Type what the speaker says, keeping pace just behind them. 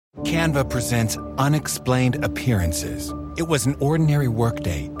Canva presents Unexplained Appearances. It was an ordinary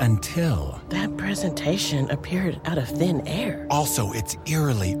workday until... That presentation appeared out of thin air. Also, it's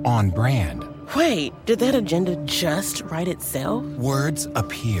eerily on brand. Wait, did that agenda just write itself? Words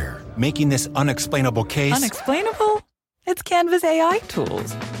appear, making this unexplainable case... Unexplainable? It's Canva's AI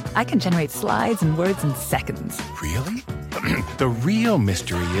tools. I can generate slides and words in seconds. Really? The real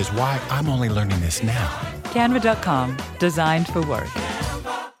mystery is why I'm only learning this now. Canva.com, designed for work.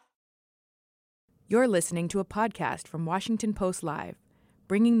 You're listening to a podcast from Washington Post Live,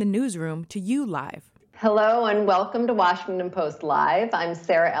 bringing the newsroom to you live. Hello and welcome to Washington Post Live. I'm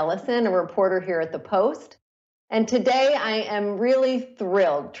Sarah Ellison, a reporter here at the Post. And today I am really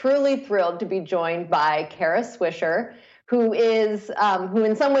thrilled, truly thrilled to be joined by Kara Swisher, who in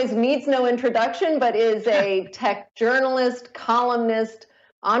some ways needs no introduction, but is a tech journalist, columnist,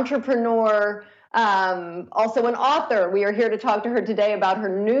 entrepreneur, also an author. We are here to talk to her today about her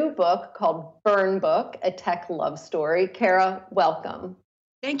new book called Burn Book, a tech love story. Kara, welcome.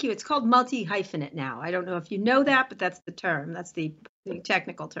 Thank you. It's called multi-hyphenate now. I don't know if you know that, but that's the term. That's the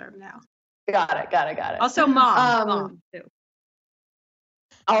technical term now. Got it. Also mom too.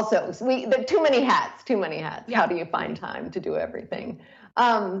 Also, too many hats. Yeah. How do you find time to do everything?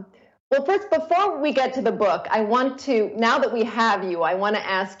 Well, first, before we get to the book, now that we have you, I want to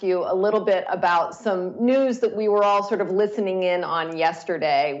ask you a little bit about some news that we were all sort of listening in on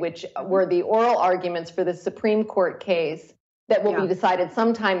yesterday, which were the oral arguments for the Supreme Court case that will be decided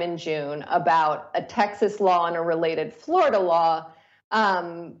sometime in June about a Texas law and a related Florida law,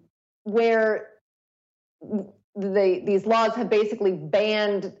 where these laws have basically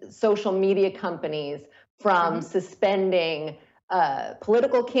banned social media companies from suspending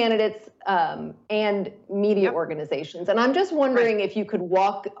political candidates and media organizations. And I'm just wondering if you could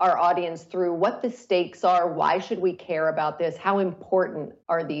walk our audience through what the stakes are, why should we care about this, how important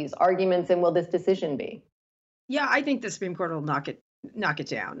are these arguments, and will this decision be? Yeah, I think the Supreme Court will knock it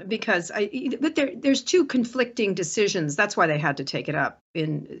down because there's two conflicting decisions. That's why they had to take it up.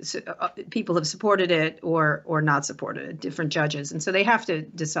 People have supported it or not supported it, different judges, and so they have to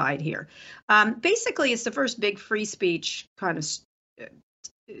decide here. Basically, it's the first big free speech kind of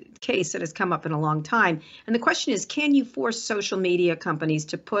case that has come up in a long time. And the question is, can you force social media companies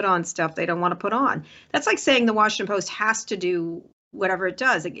to put on stuff they don't want to put on? That's like saying the Washington Post has to do whatever it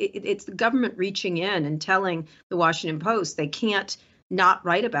does. It's the government reaching in and telling the Washington Post they can't not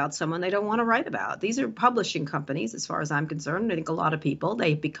write about someone they don't want to write about. These are publishing companies, as far as I'm concerned. I think a lot of people,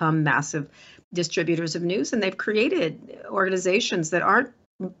 they've become massive distributors of news, and they've created organizations that aren't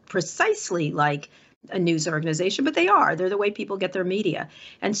precisely like a news organization, but they are. They're the way people get their media.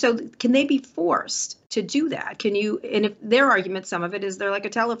 And so can they be forced to do that? And if their argument, some of it is they're like a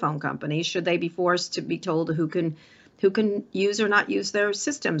telephone company. Should they be forced to be told who can use or not use their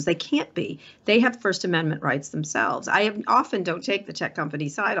systems? They can't be. They have First Amendment rights themselves. I often don't take the tech company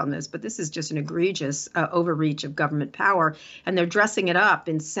side on this, but this is just an egregious overreach of government power, and they're dressing it up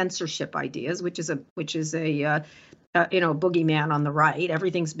in censorship ideas, which is a boogeyman on the right.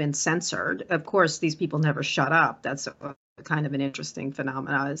 Everything's been censored. Of course, these people never shut up. That's kind of an interesting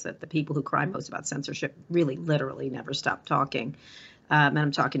phenomenon, is that the people who cry most about censorship really literally never stop talking. And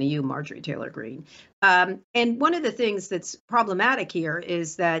I'm talking to you, Marjorie Taylor Greene. And one of the things that's problematic here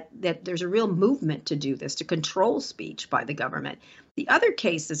is that there's a real movement to do this, to control speech by the government. The other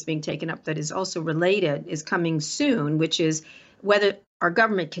case that's being taken up that is also related is coming soon, which is whether our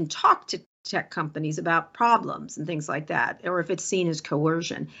government can talk to tech companies about problems and things like that, or if it's seen as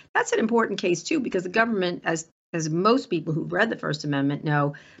coercion. That's an important case, too, because the government, as most people who've read the First Amendment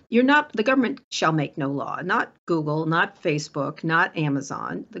know, the government shall make no law. Not Google, not Facebook, not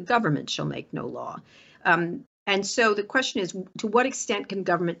Amazon. The government shall make no law. And so the question is, to what extent can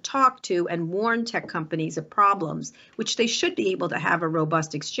government talk to and warn tech companies of problems, which they should be able to have a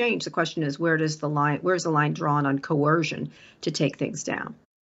robust exchange? The question is, where's the line drawn on coercion to take things down?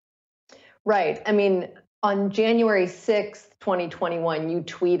 Right. I mean, on January 6th, 2021, you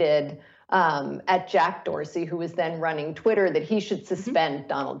tweeted at Jack Dorsey, who was then running Twitter, that he should suspend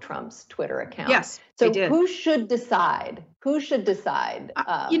Donald Trump's Twitter account. Yes, so who should decide?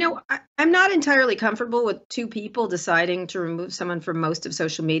 I'm not entirely comfortable with two people deciding to remove someone from most of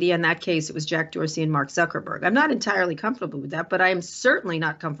social media. In that case, it was Jack Dorsey and Mark Zuckerberg. I'm not entirely comfortable with that, but I am certainly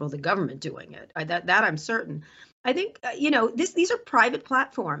not comfortable with the government doing it. That I'm certain. I think, these are private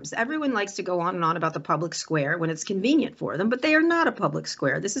platforms. Everyone likes to go on and on about the public square when it's convenient for them, but they are not a public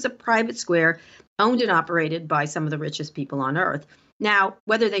square. This is a private square owned and operated by some of the richest people on earth. Now,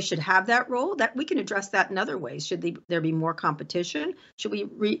 whether they should have that role, that we can address that in other ways. Should there be more competition? Should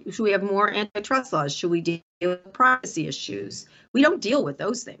we have more antitrust laws? Should we deal with privacy issues? We don't deal with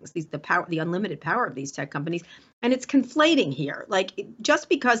those things. The unlimited power of these tech companies, and it's conflating here. Like, just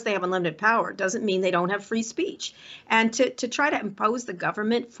because they have unlimited power doesn't mean they don't have free speech. And to try to impose the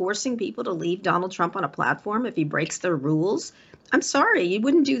government forcing people to leave Donald Trump on a platform if he breaks their rules, I'm sorry, you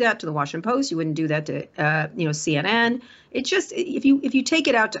wouldn't do that to the Washington Post. You wouldn't do that to CNN. It's just, if you take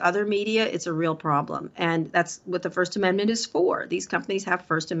it out to other media, it's a real problem, and that's what the First Amendment is for. These companies have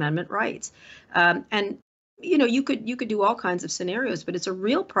First Amendment rights, and you could do all kinds of scenarios, but it's a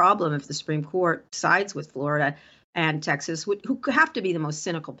real problem if the Supreme Court sides with Florida and Texas, who have to be the most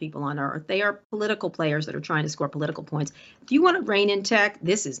cynical people on earth. They are political players that are trying to score political points. If you want to rein in tech,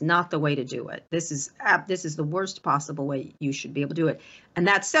 this is not the way to do it. This is the worst possible way you should be able to do it. And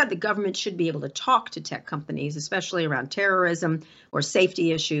that said, the government should be able to talk to tech companies, especially around terrorism or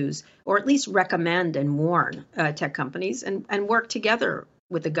safety issues, or at least recommend and warn tech companies and work together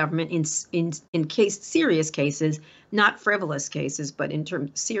with the government in serious cases, not frivolous cases, but in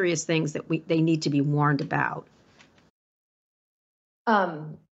terms of serious things that they need to be warned about.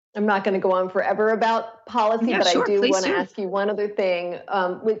 I'm not going to go on forever about policy, but sure, I do want to ask you one other thing,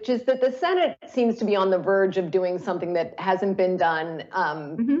 which is that the Senate seems to be on the verge of doing something that hasn't been done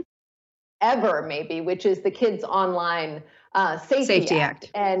ever, maybe, which is the Kids Online Safety Act.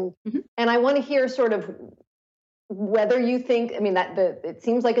 And I want to hear sort of whether you think, it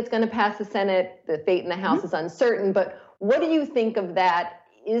seems like it's going to pass the Senate, the fate in the House is uncertain, but what do you think of that?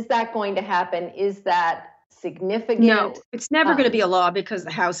 Is that going to happen? Is that significant? No, it's never going to be a law because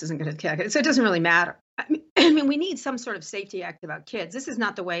the House isn't going to take it. So it doesn't really matter. I mean, we need some sort of safety act about kids. This is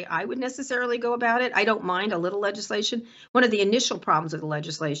not the way I would necessarily go about it. I don't mind a little legislation. One of the initial problems with the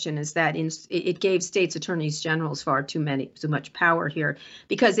legislation is that it gave states' attorneys generals far too much power here.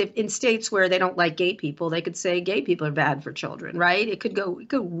 Because if in states where they don't like gay people, they could say gay people are bad for children, right? It could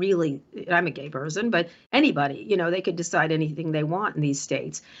go really. I'm a gay person, but anybody, they could decide anything they want in these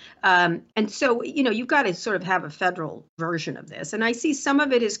states. And so, you've got to sort of have a federal version of this. And I see some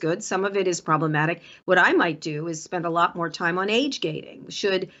of it is good, some of it is problematic. What I might do is spend a lot more time on age gating.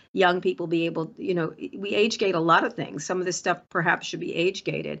 Should young people be able, we age gate a lot of things. Some of this stuff perhaps should be age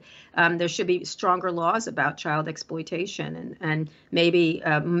gated. There should be stronger laws about child exploitation and maybe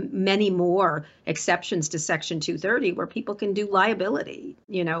many more exceptions to Section 230 where people can do liability,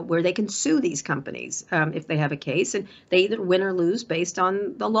 where they can sue these companies if they have a case and they either win or lose based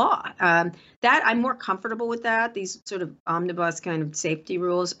on the law. That I'm more comfortable with that. These sort of omnibus kind of safety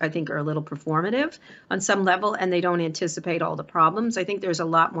rules, I think, are a little performative on some level, and they don't anticipate all the problems. I think there's a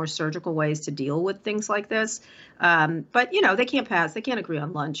lot more surgical ways to deal with things like this. But, they can't agree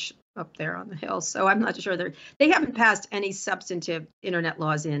on lunch up there on the Hill. So I'm not sure they haven't passed any substantive internet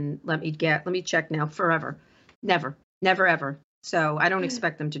laws in, let me check now, forever. Never, ever. So I don't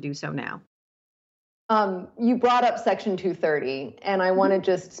expect them to do so now. You brought up Section 230, and I want to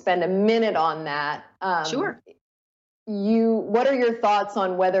just spend a minute on that. Sure. What are your thoughts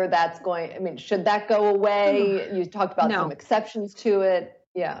on whether that's should that go away? You talked about some exceptions to it.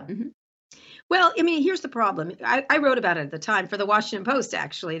 Yeah. Well, here's the problem. I wrote about it at the time for the Washington Post,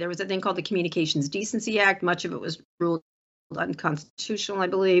 actually. There was a thing called the Communications Decency Act. Much of it was ruled unconstitutional, I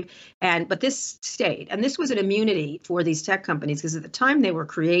believe. But this stayed. And this was an immunity for these tech companies because at the time they were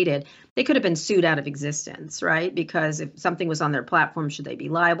created, they could have been sued out of existence, right? Because if something was on their platform, should they be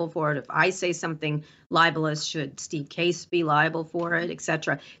liable for it? If I say something libelous, should Steve Case be liable for it, et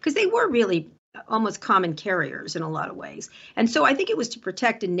cetera? Because they were really almost common carriers in a lot of ways. And so I think it was to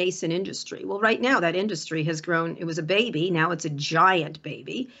protect a nascent industry. Well, right now that industry has grown. It was a baby. Now it's a giant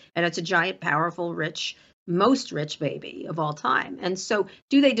baby, and it's a giant, powerful, most rich baby of all time. And so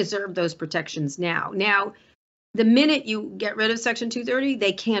do they deserve those protections now? Now, the minute you get rid of Section 230,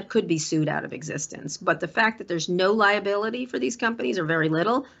 they could be sued out of existence. But the fact that there's no liability for these companies, or very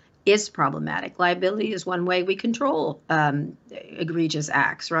little, is problematic. Liability is one way we control egregious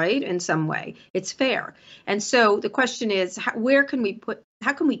acts, right? In some way, it's fair. And so the question is, how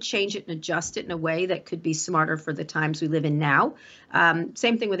can we change it and adjust it in a way that could be smarter for the times we live in now?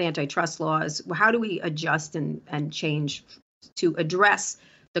 Same thing with antitrust laws. How do we adjust and change to address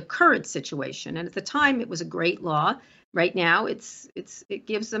the current situation? And at the time, it was a great law. Right now, it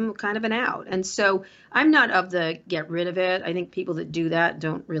gives them kind of an out. And so I'm not of the get rid of it. I think people that do that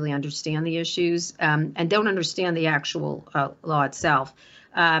don't really understand the issues and don't understand the actual law itself.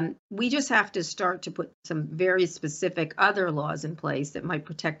 We just have to start to put some very specific other laws in place that might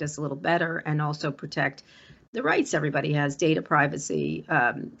protect us a little better and also protect the rights everybody has: data privacy,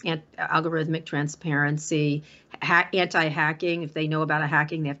 algorithmic transparency, anti-hacking. If they know about a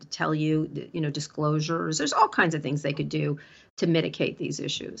hacking, they have to tell you, disclosures. There's all kinds of things they could do to mitigate these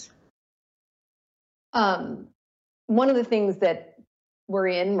issues. One of the things that we're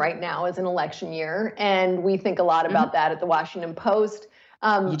in right now is an election year, and we think a lot about that at the Washington Post.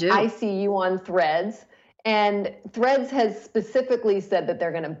 You do. I see you on Threads, and Threads has specifically said that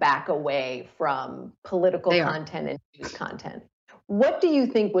they're going to back away from political content and news content. What do you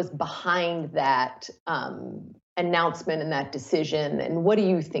think was behind that announcement and that decision, and what do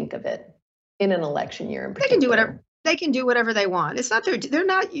you think of it in an election year in particular? They can do whatever. They can do whatever they want. It's not they're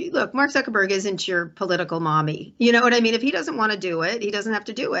not, look, Mark Zuckerberg isn't your political mommy. You know what I mean? If he doesn't want to do it, he doesn't have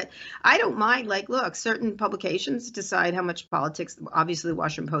to do it. I don't mind, look, certain publications decide how much politics. Obviously, the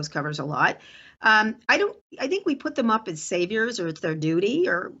Washington Post covers a lot. I think we put them up as saviors, or it's their duty,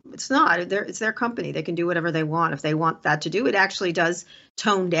 or it's not. It's their company. They can do whatever they want. If they want that to do, it actually does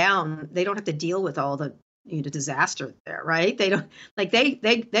tone down. They don't have to deal with all the disaster there, right? They don't, they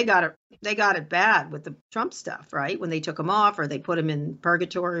got it bad with the Trump stuff, right? When they took him off, or they put him in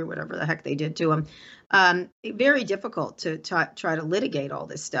purgatory, or whatever the heck they did to him. Very difficult to try to litigate all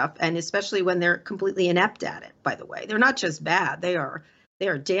this stuff, and especially when they're completely inept at it. By the way, they're not just bad; they are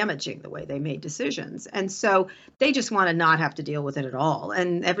damaging the way they made decisions, and so they just want to not have to deal with it at all.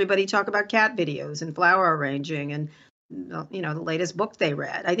 And everybody talk about cat videos and flower arranging and the latest book they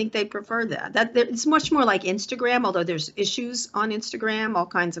read. I think they prefer that. It's much more like Instagram, although there's issues on Instagram, all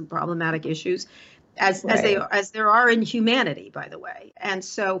kinds of problematic issues, as there are in humanity, by the way. And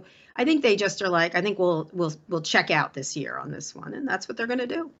so I think they just are like, I think we'll check out this year on this one, and that's what they're going to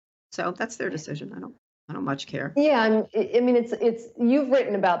do. So that's their decision. I don't much care. Yeah, I mean, it's you've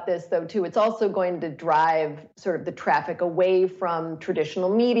written about this though too. It's also going to drive sort of the traffic away from traditional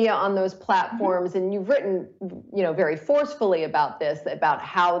media on those platforms, and you've written, very forcefully about this, about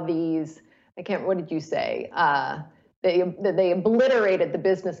how these, what did you say? They obliterated the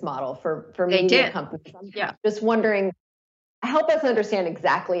business model for media companies. I'm just wondering, help us understand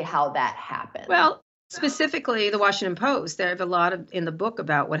exactly how that happened. Well, specifically, the Washington Post. They have a lot in the book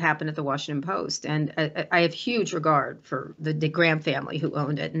about what happened at the Washington Post, and I have huge regard for the Graham family who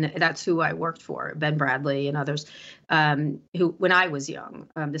owned it, and that's who I worked for, Ben Bradley and others, who, when I was young,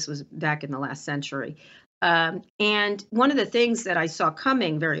 this was back in the last century. And one of the things that I saw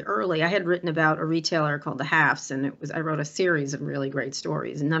coming very early, I had written about a retailer called the Halfs, and I wrote a series of really great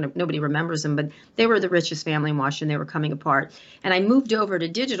stories, and nobody remembers them, but they were the richest family in Washington. They were coming apart, and I moved over to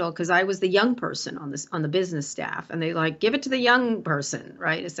digital because I was the young person on the business staff, and they give it to the young person,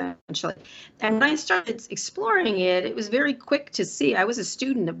 right? Essentially. And when I started exploring it, it was very quick to see. I was a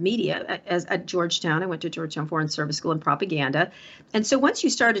student of media at Georgetown. I went to Georgetown Foreign Service School in propaganda, and so once you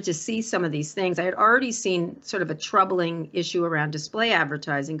started to see some of these things, I had already seen sort of a troubling issue around display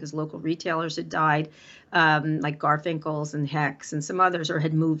advertising because local retailers had died, like Garfinkel's and Hecht's and some others, or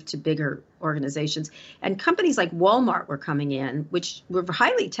had moved to bigger organizations. And companies like Walmart were coming in, which were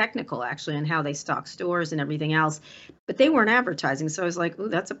highly technical actually in how they stock stores and everything else, but they weren't advertising. So I was like, oh,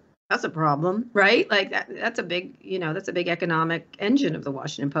 that's a problem, right? Like that's a big, that's a big economic engine of the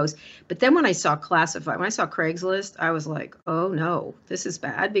Washington Post. But then when I saw classified, when I saw Craigslist, I was like, oh no, this is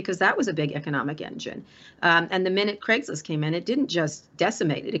bad, because that was a big economic engine. And the minute Craigslist came in, it didn't just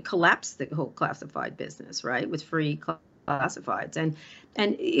decimate it, it collapsed the whole classified business, right? With free classifieds. And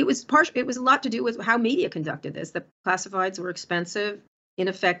it was a lot to do with how media conducted this. The classifieds were expensive,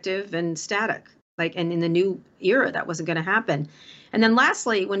 ineffective, and static. And in the new era, that wasn't going to happen. And then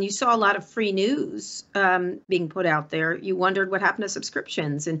lastly, when you saw a lot of free news being put out there, you wondered what happened to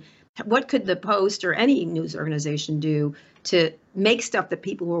subscriptions, and what could the Post or any news organization do to make stuff that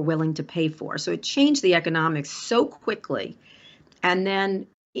people were willing to pay for. So it changed the economics so quickly. And then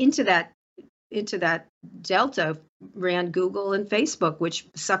into that delta ran Google and Facebook, which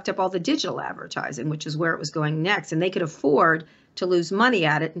sucked up all the digital advertising, which is where it was going next. And they could afford to lose money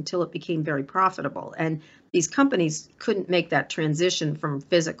at it until it became very profitable. And these companies couldn't make that transition from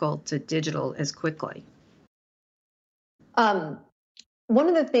physical to digital as quickly. One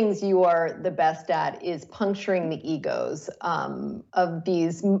of the things you are the best at is puncturing the egos of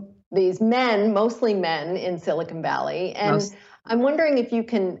these men, mostly men in Silicon Valley. And I'm wondering if you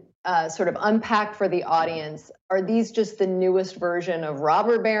can sort of unpack for the audience, are these just the newest version of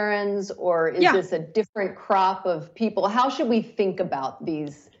robber barons, or is this a different crop of people? How should we think about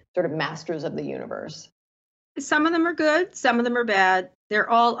these sort of masters of the universe? Some of them are good, some of them are bad. They're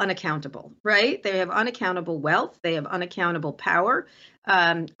all unaccountable, right? They have unaccountable wealth. They have unaccountable power.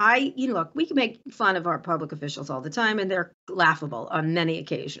 Look, we can make fun of our public officials all the time, and they're laughable on many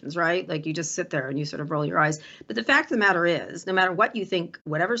occasions, right? Like you just sit there and you sort of roll your eyes. But the fact of the matter is, no matter what you think,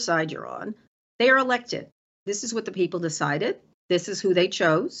 whatever side you're on, they are elected. This is what the people decided. This is who they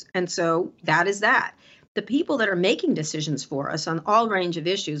chose. And so that is that. The people that are making decisions for us on all range of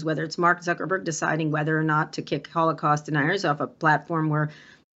issues, whether it's Mark Zuckerberg deciding whether or not to kick Holocaust deniers off a platform where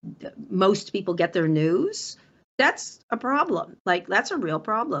most people get their news, that's a problem. Like, that's a real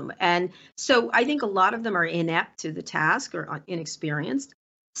problem. And so I think a lot of them are inept to the task or inexperienced.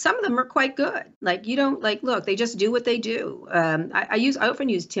 Some of them are quite good. Like, you don't look, they just do what they do. I often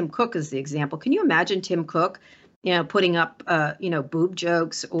use Tim Cook as the example. Can you imagine Tim Cook, putting up, boob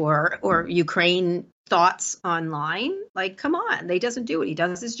jokes or Ukraine thoughts online? Like, come on, he doesn't do it. He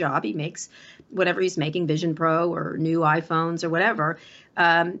does his job. He makes whatever he's making, Vision Pro or new iPhones or whatever.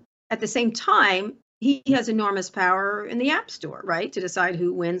 At the same time, he has enormous power in the App Store, right, to decide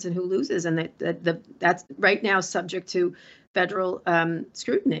who wins and who loses. And that's right now subject to federal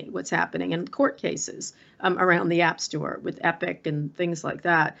scrutiny, what's happening in court cases around the App Store with Epic and things like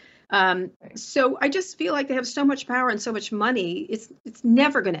that. So I just feel like they have so much power and so much money. It's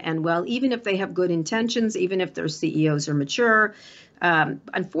never going to end well, even if they have good intentions, even if their CEOs are mature.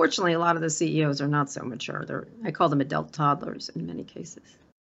 Unfortunately, a lot of the CEOs are not so mature. I call them adult toddlers in many cases.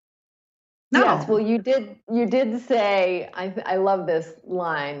 No. Yes, well, you did say, I love this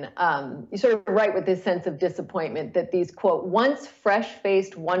line, you sort of write with this sense of disappointment that these, quote, once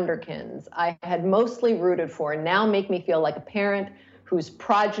fresh-faced wonderkins I had mostly rooted for now make me feel like a parent whose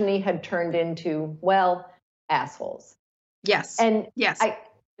progeny had turned into, well, assholes. Yes. And yes.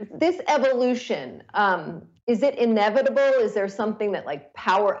 This evolution, is it inevitable? Is there something that like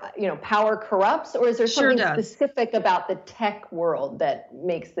power corrupts, or is there something specific about the tech world that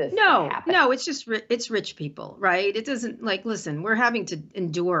makes this happen? No, it's just it's rich people, right? It doesn't listen, we're having to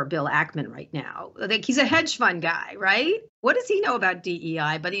endure Bill Ackman right now. Like, he's a hedge fund guy, right? What does he know about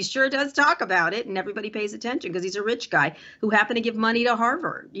DEI? But he sure does talk about it, and everybody pays attention because he's a rich guy who happened to give money to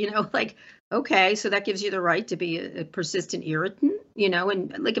Harvard. Okay, so that gives you the right to be a persistent irritant, and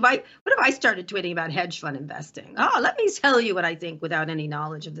what if I started tweeting about hedge fund investing? Oh, let me tell you what I think without any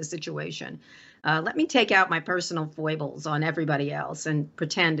knowledge of the situation. Let me take out my personal foibles on everybody else and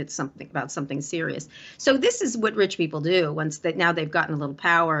pretend it's something serious. So this is what rich people do now they've gotten a little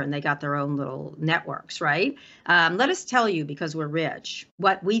power and they got their own little networks, right? Let us tell you, because we're rich,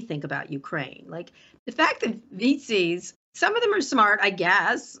 what we think about Ukraine. Like, the fact that VCs, some of them are smart, I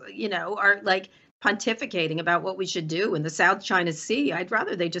guess, are like pontificating about what we should do in the South China Sea. I'd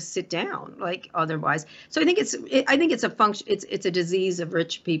rather they just sit down, otherwise. So I think it's a function. It's a disease of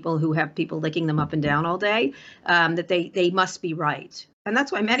rich people who have people licking them up and down all day. That they must be right, and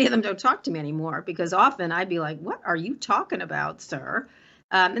that's why many of them don't talk to me anymore. Because often I'd be like, "What are you talking about, sir?"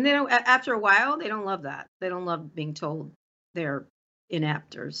 And they don't. After a while, they don't love that. They don't love being told they're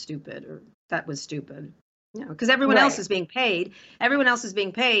inept or stupid or that was stupid. Because everyone else is being paid. Everyone else is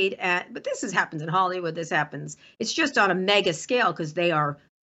being paid. But this happens in Hollywood. This happens. It's just on a mega scale because they're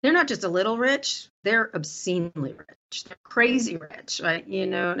not just a little rich. They're obscenely rich. They're crazy rich, right? You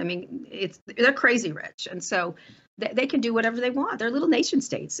know what I mean? They're crazy rich. And so they can do whatever they want. They're little nation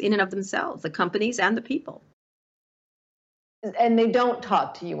states in and of themselves, the companies and the people. And they don't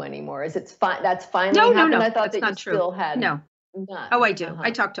talk to you anymore. That's finally happened? No. I thought that's that you still had. No. None. Oh, I do.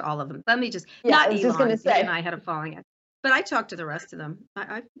 I talk to all of them. Let me just, not Elon. Just gonna say. And I had a falling out. But I talk to the rest of them.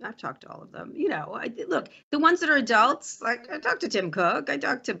 I've talked to all of them. Look, the ones that are adults, like I talk to Tim Cook, I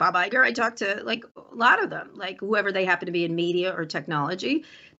talk to Bob Iger, I talk to a lot of them, whoever they happen to be in media or technology.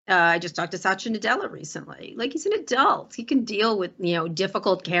 I just talked to Satya Nadella recently. He's an adult. He can deal with,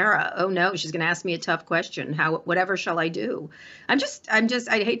 difficult Kara. Oh no, she's going to ask me a tough question. Whatever shall I do? I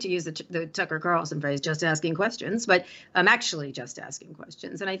hate to use the Tucker Carlson phrase, just asking questions, but I'm actually just asking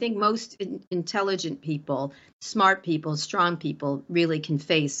questions. And I think most intelligent people, smart people, strong people really can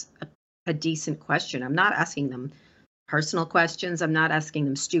face a decent question. I'm not asking them personal questions. I'm not asking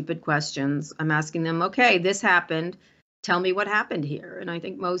them stupid questions. I'm asking them, okay, this happened. Tell me what happened here. And I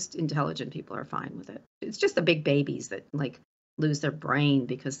think most intelligent people are fine with it. It's just the big babies that lose their brain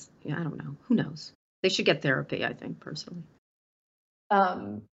because I don't know. Who knows? They should get therapy, I think, personally.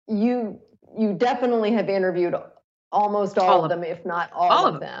 You definitely have interviewed almost all of them, if not all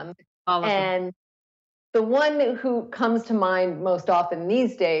of them. All of them. And the one who comes to mind most often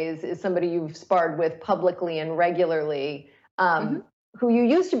these days is somebody you've sparred with publicly and regularly, who you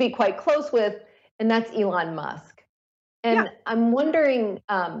used to be quite close with, and that's Elon Musk. And I'm wondering,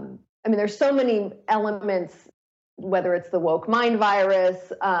 there's so many elements whether it's the woke mind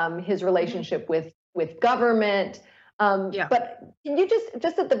virus, his relationship with government. But can you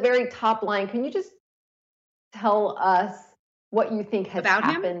just at the very top line, can you just tell us what you think has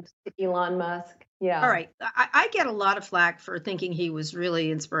happened to Elon Musk? Yeah. All right. I get a lot of flack for thinking he was really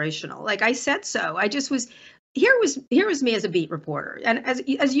inspirational. Like I said so. I just was here was me as a beat reporter. And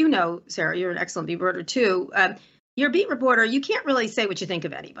as you know, Sarah, you're an excellent beat reporter too. You're a beat reporter, you can't really say what you think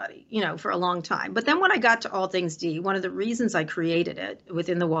of anybody, for a long time. But then when I got to All Things D, one of the reasons I created it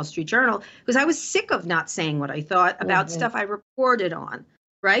within the Wall Street Journal was I was sick of not saying what I thought about stuff I reported on.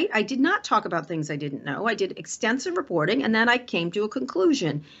 Right? I did not talk about things I didn't know. I did extensive reporting, and then I came to a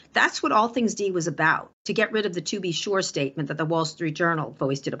conclusion. That's what All Things D was about, to get rid of the "to be sure" statement that the Wall Street Journal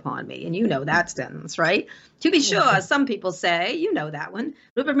foisted upon me. And you know that sentence, right? To be sure, some people say, you know that one,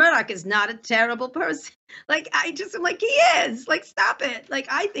 Rupert Murdoch is not a terrible person. Like, I'm like, he is. Like, stop it. Like,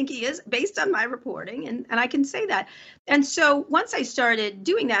 I think he is, based on my reporting, and I can say that. And so once I started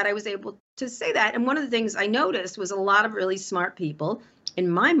doing that, I was able to say that. And one of the things I noticed was a lot of really smart people, in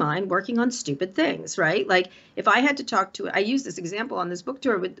my mind, working on stupid things, right? Like if I had to talk to, I use this example on this book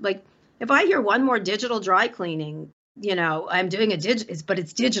tour, but like if I hear one more digital dry cleaning, I'm doing but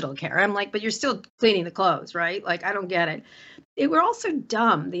it's digital care. I'm like, but you're still cleaning the clothes, right? Like, I don't get it. It were also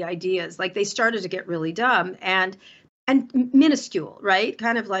dumb, the ideas, like they started to get really dumb and minuscule, right?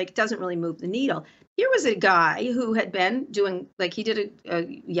 Kind of like doesn't really move the needle. Here was a guy who had been doing, like he did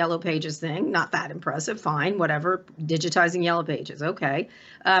a Yellow Pages thing, not that impressive, fine, whatever, digitizing Yellow Pages, okay.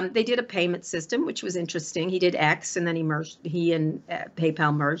 They did a payment system, which was interesting. He did X, and then he and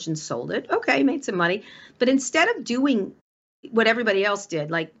PayPal merged and sold it. Okay, made some money. But instead of doing what everybody else did,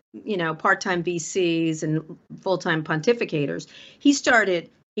 like, part-time VCs and full-time pontificators, he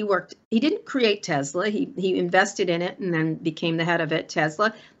didn't create Tesla. He invested in it and then became the head of it,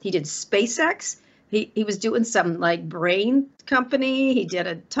 Tesla. He did SpaceX. He was doing some like brain company. He did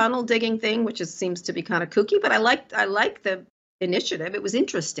a tunnel digging thing, which seems to be kind of kooky, but I liked the initiative. It was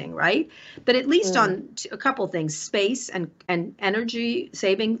interesting, right? But at least on a couple things, space and energy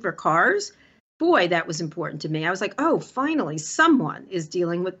saving for cars, boy, that was important to me. I was like, oh, finally, someone is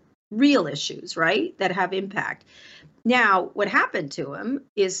dealing with real issues, right, that have impact. Now, what happened to him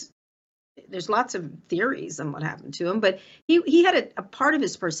is, there's lots of theories on what happened to him, but he had a part of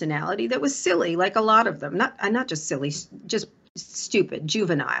his personality that was silly, like a lot of them. Not just silly, just stupid,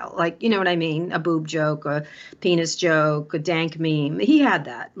 juvenile. Like, you know what I mean? A boob joke, a penis joke, a dank meme. He had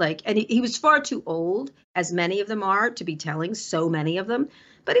that. Like, and he was far too old, as many of them are, to be telling so many of them.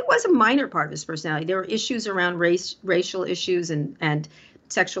 But it was a minor part of his personality. There were issues around racial issues and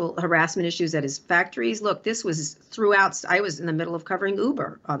sexual harassment issues at his factories. Look, this was throughout. I was in the middle of covering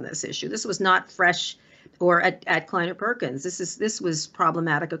Uber on this issue. This was not fresh or at Kleiner Perkins. This was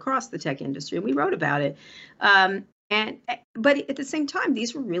problematic across the tech industry, and we wrote about it. But at the same time,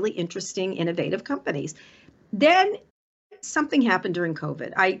 these were really interesting, innovative companies. Then something happened during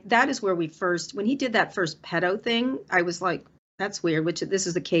COVID. That is where when he did that first pedo thing, I was like, that's weird. This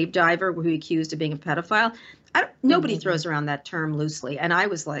is the cave diver who he accused of being a pedophile. Nobody throws around that term loosely. And I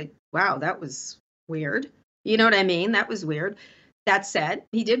was like, wow, that was weird. You know what I mean? That was weird. That said,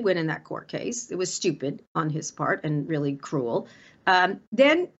 he did win in that court case. It was stupid on his part and really cruel.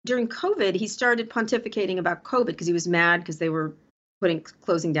 Then during COVID, he started pontificating about COVID because he was mad because they were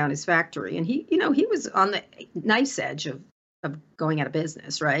closing down his factory. And he was on the knife's edge of going out of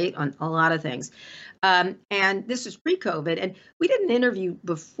business, right, on a lot of things. And this was pre-COVID. And we did an interview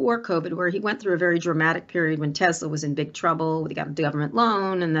before COVID where he went through a very dramatic period when Tesla was in big trouble. They got a government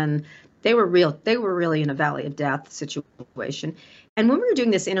loan, and then they were really in a valley of death situation. And when we were doing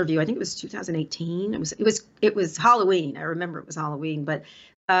this interview, I think it was 2018. It was Halloween. I remember it was Halloween. But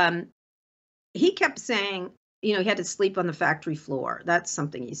he kept saying, he had to sleep on the factory floor. That's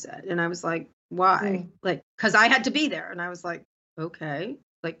something he said. And I was like, why? Like, because I had to be there. And I was like, okay,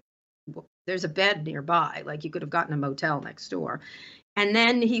 like, there's a bed nearby. Like, you could have gotten a motel next door. And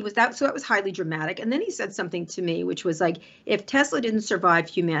then so it was highly dramatic. And then he said something to me, which was like, if Tesla didn't survive,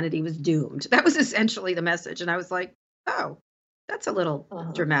 humanity was doomed. That was essentially the message. And I was like, oh, that's a little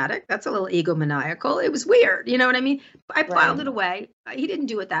dramatic. That's a little egomaniacal. It was weird. You know what I mean? I filed it away. He didn't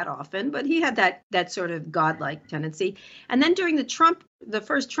do it that often, but he had that sort of godlike tendency. And then during the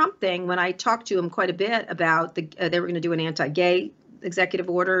first Trump thing, when I talked to him quite a bit about they were going to do an anti-gay executive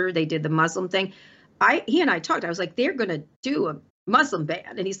order, they did the Muslim thing. He and I talked. I was like, they're going to do a Muslim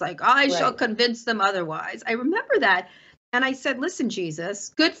ban. And he's like, I shall convince them otherwise. I remember that. And I said, listen, Jesus,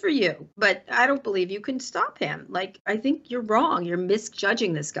 good for you, but I don't believe you can stop him. Like, I think you're wrong. You're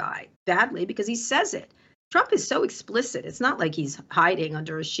misjudging this guy badly because he says it. Trump is so explicit. It's not like he's hiding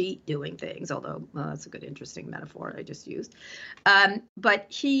under a sheet doing things, although, well, that's a good, interesting metaphor I just used. But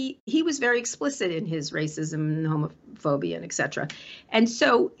he was very explicit in his racism and homophobia and et cetera. And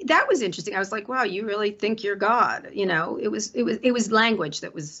so that was interesting. I was like, wow, you really think you're God? You know, it was language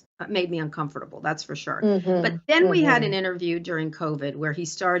that was made me uncomfortable. That's for sure. But then we had an interview during COVID where he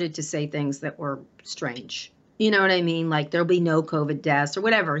started to say things that were strange. You know what I mean? Like there'll be no COVID deaths or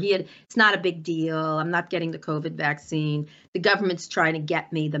whatever. It's not a big deal. I'm not getting the COVID vaccine. The government's trying to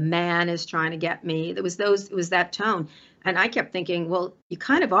get me. The man is trying to get me. It was that tone. And I kept thinking, well, you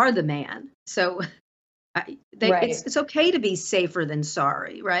kind of are the man. So it's okay to be safer than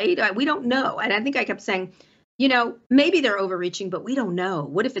sorry, right? We don't know. And I think I kept saying, you know, maybe they're overreaching, but we don't know.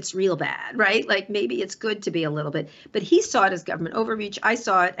 What if it's real bad, right? Like maybe it's good to be a little bit. But he saw it as government overreach. I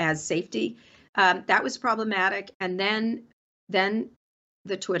saw it as safety. That was problematic. And then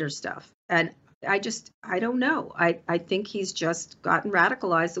the Twitter stuff. And I don't know. I think he's just gotten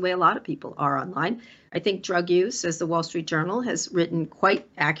radicalized the way a lot of people are online. I think drug use, as the Wall Street Journal has written quite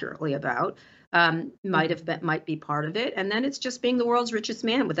accurately about, might be part of it. And then it's just being the world's richest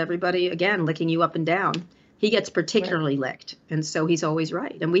man with everybody, again, licking you up and down. He gets particularly licked. And so he's always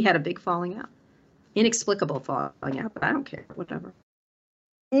right. And we had a big falling out, inexplicable falling out, but I don't care, whatever.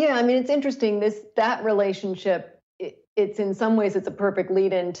 Yeah, I mean, it's interesting. That relationship, it's in some ways, it's a perfect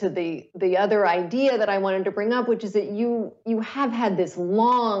lead into the other idea that I wanted to bring up, which is that you have had this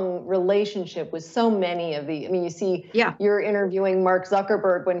long relationship with so many of the. I mean, you see, you're interviewing Mark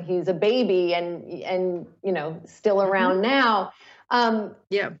Zuckerberg when he's a baby, and you know, still around now.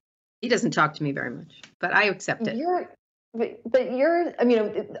 He doesn't talk to me very much, but I accept it. But you're, I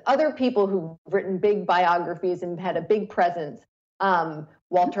mean, other people who've written big biographies and had a big presence.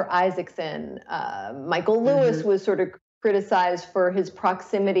 Walter Isaacson, Michael Lewis was sort of criticized for his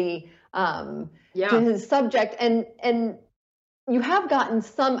proximity to his subject, and you have gotten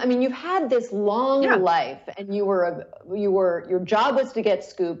some. I mean, you've had this long life, and your job was to get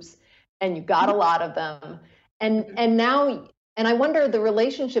scoops, and you got a lot of them, and now. And I wonder the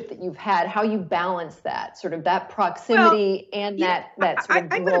relationship that you've had, how you balance that, sort of that proximity and that sort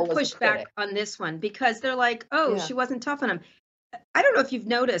of I'm going to push back on this one because they're like, she wasn't tough on him. I don't know if you've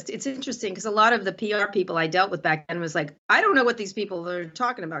noticed. It's interesting because a lot of the PR people I dealt with back then was like, I don't know what these people are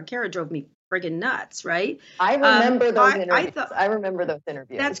talking about. Kara drove me friggin' nuts, right? I remember those interviews. I remember those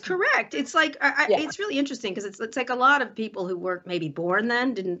interviews. That's correct. It's like, it's really interesting because it's like a lot of people who weren't maybe born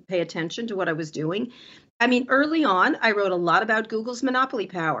then didn't pay attention to what I was doing. I mean, early on, I wrote a lot about Google's monopoly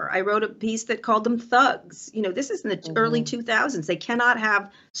power. I wrote a piece that called them thugs. You know, this is in the early 2000s. They cannot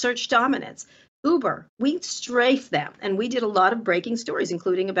have search dominance. Uber, we strafed them. And we did a lot of breaking stories,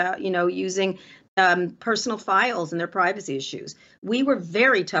 including about, you know, using personal files and their privacy issues. We were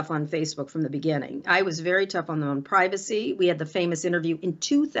very tough on Facebook from the beginning. I was very tough on them on privacy. We had the famous interview in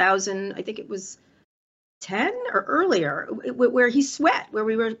 2000, I think it was 10 or earlier, where he sweat, where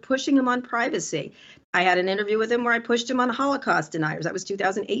we were pushing him on privacy. I had an interview with him where I pushed him on Holocaust deniers. That was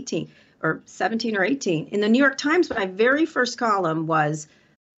 2018 or 17 or 18. In the New York Times, my very first column was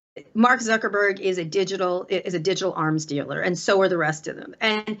Mark Zuckerberg is a digital arms dealer, and so are the rest of them.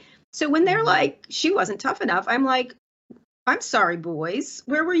 And so when they're like, she wasn't tough enough, I'm like, I'm sorry, boys,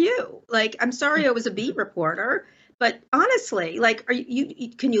 where were you? Like, I'm sorry, I was a beat reporter. But honestly, like,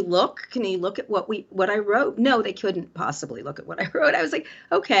 can you look at what I wrote? No, they couldn't possibly look at what I wrote. I was like,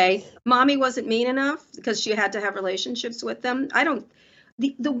 okay, mommy wasn't mean enough because she had to have relationships with them.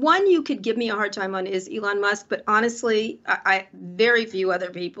 The one you could give me a hard time on is Elon Musk, but honestly, I very few other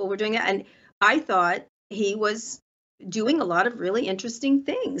people were doing it. And I thought he was doing a lot of really interesting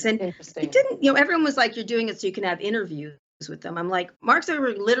things. And it didn't, you know, everyone was like, you're doing it so you can have interviews with them. I'm like, Mark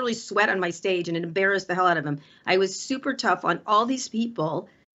Zuckerberg literally sweat on my stage and it embarrassed the hell out of him. I was super tough on all these people.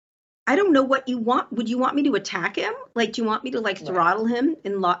 I don't know what you want. Would you want me to attack him? Like, do you want me to like throttle him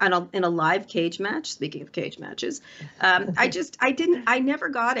in a live cage match? Speaking of cage matches, I never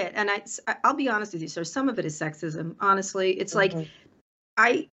got it. And I'll be honest with you, sir, some of it is sexism. Honestly, it's like,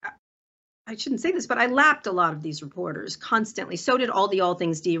 I shouldn't say this, but I lapped a lot of these reporters constantly. So did all the All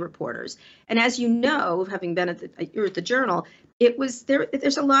Things D reporters. And as you know, having been at the Journal, it was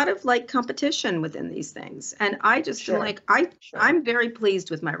there's a lot of like competition within these things. And I just feel like I'm very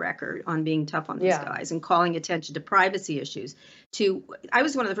pleased with my record on being tough on these guys and calling attention to privacy issues. I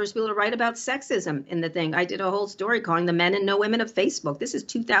was one of the first people to write about sexism in the thing. I did a whole story calling the men and no women of Facebook. This is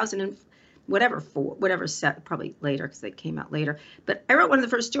 2000 and whatever set, probably later because they came out later. But I wrote one of the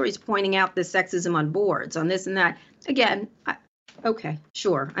first stories pointing out the sexism on boards, on this and that. Again, okay,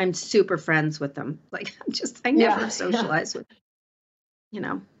 sure, I'm super friends with them. Like I never socialize with, you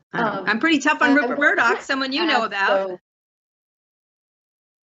know. I'm pretty tough on Rupert Murdoch, someone you know about.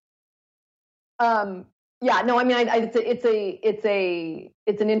 Yeah, no, I mean, it's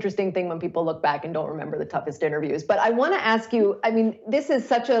an interesting thing when people look back and don't remember the toughest interviews. But I want to ask you, I mean, this is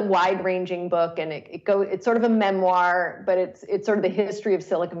such a wide-ranging book, and it's sort of a memoir, but it's sort of the history of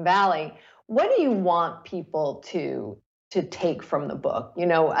Silicon Valley. What do you want people to take from the book? You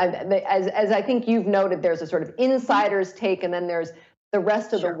know, as I think you've noted, there's a sort of insider's take, and then there's the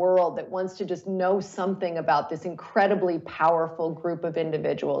rest of the world that wants to just know something about this incredibly powerful group of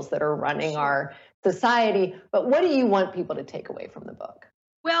individuals that are running our society. But what do you want people to take away from the book?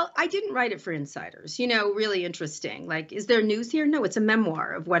 Well, I didn't write it for insiders, you know, really interesting. Like, is there news here? No, it's a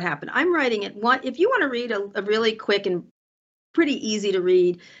memoir of what happened. I'm writing it. If you want to read a really quick and pretty easy to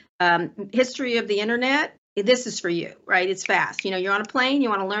read history of the internet, this is for you, right? It's fast. You know, you're on a plane, you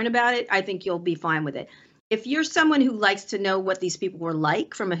want to learn about it, I think you'll be fine with it. If you're someone who likes to know what these people were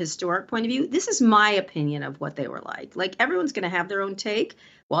like from a historic point of view, this is my opinion of what they were like. Like, everyone's going to have their own take.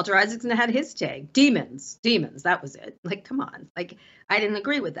 Walter Isaacson had his take. Demons, that was it. Like, come on. Like, I didn't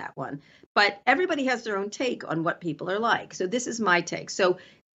agree with that one. But everybody has their own take on what people are like. So this is my take. So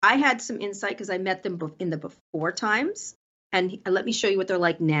I had some insight because I met them in the before times. And let me show you what they're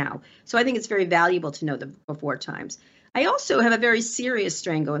like now. So I think it's very valuable to know the before times. I also have a very serious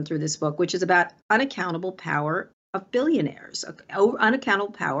strain going through this book, which is about unaccountable power of billionaires,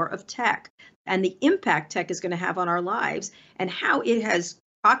 unaccountable power of tech, and the impact tech is going to have on our lives and how it has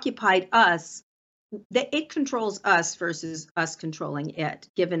occupied us, that it controls us versus us controlling it,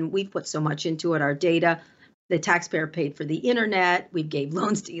 given we've put so much into it, our data. The taxpayer paid for the internet. We gave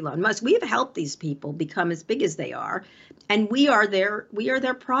loans to Elon Musk. We have helped these people become as big as they are, and we are their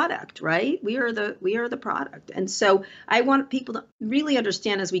product, right? We are the product. And so I want people to really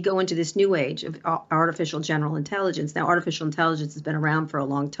understand as we go into this new age of artificial general intelligence. Now, artificial intelligence has been around for a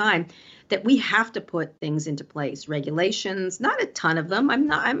long time. That we have to put things into place, regulations, not a ton of them.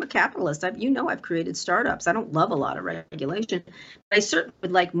 I'm a capitalist. I've created startups. I don't love a lot of regulation, but I certainly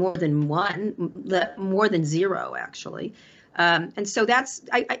would like more than one, more than zero, actually. And so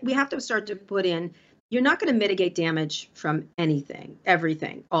we have to start to put in, you're not going to mitigate damage from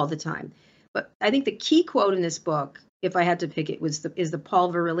everything, all the time. But I think the key quote in this book, if I had to pick it, is the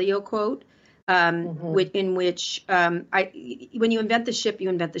Paul Virilio quote. In which when you invent the ship, you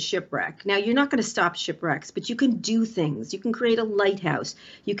invent the shipwreck. Now, you're not going to stop shipwrecks, but you can do things. You can create a lighthouse.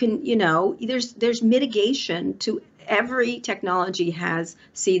 You can, there's mitigation to every technology has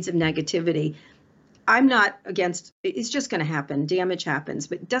seeds of negativity. I'm not against, it's just going to happen. Damage happens,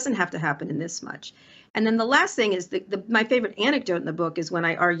 but it doesn't have to happen in this much. And then the last thing is my favorite anecdote in the book is when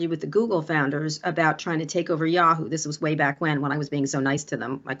I argue with the Google founders about trying to take over Yahoo. This was way back when I was being so nice to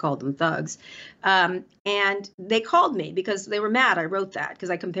them. I called them thugs. And they called me because they were mad. I wrote that because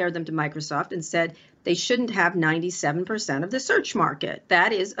I compared them to Microsoft and said they shouldn't have 97% of the search market.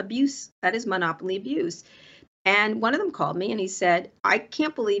 That is abuse. That is monopoly abuse. And one of them called me and he said, I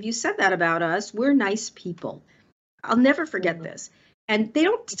can't believe you said that about us. We're nice people. I'll never forget this. And they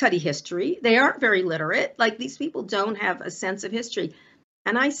don't study history. They aren't very literate. Like, these people don't have a sense of history.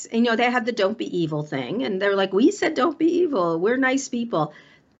 And they had the don't be evil thing. And they're like, we said don't be evil. We're nice people.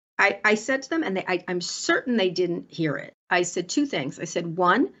 I said to them, and I'm certain they didn't hear it. I said two things. I said,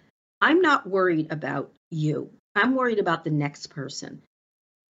 one, I'm not worried about you. I'm worried about the next person.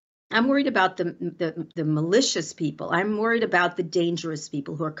 I'm worried about the malicious people. I'm worried about the dangerous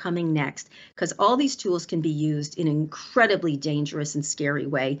people who are coming next, because all these tools can be used in an incredibly dangerous and scary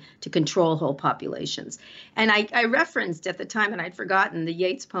way to control whole populations. And I referenced at the time, and I'd forgotten, the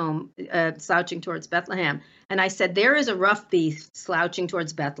Yeats poem, Slouching Towards Bethlehem. And I said, there is a rough beast slouching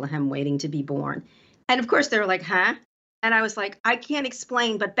towards Bethlehem waiting to be born. And of course, they were like, huh? And I was like, I can't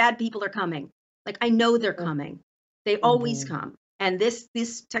explain, but bad people are coming. Like, I know they're coming. They always come. And this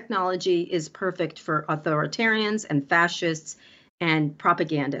technology is perfect for authoritarians and fascists and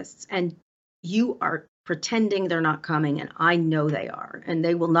propagandists. And you are pretending they're not coming, and I know they are. And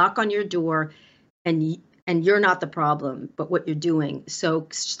they will knock on your door, and you're not the problem, but what you're doing so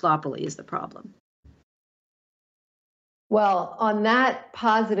sloppily is the problem. Well, on that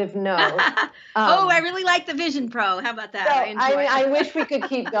positive note. I really like the Vision Pro. How about that? So I wish we could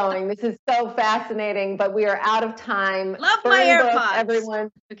keep going. This is so fascinating, but we are out of time. Love my AirPods. Everyone.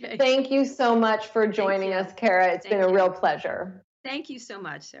 Okay. Thank you so much for joining us, Kara. It's been a real pleasure. Thank you so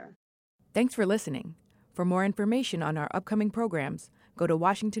much, Sarah. Thanks for listening. For more information on our upcoming programs, go to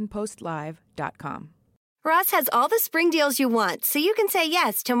WashingtonPostLive.com. Ross has all the spring deals you want, so you can say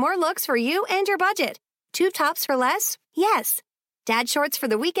yes to more looks for you and your budget. Tube tops for less? Yes. Dad shorts for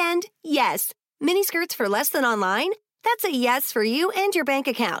the weekend? Yes. Mini skirts for less than online? That's a yes for you and your bank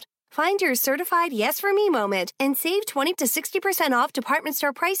account. Find your certified yes for me moment and save 20 to 60% off department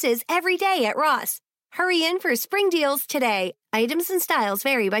store prices every day at Ross. Hurry in for spring deals today. Items and styles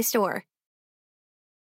vary by store.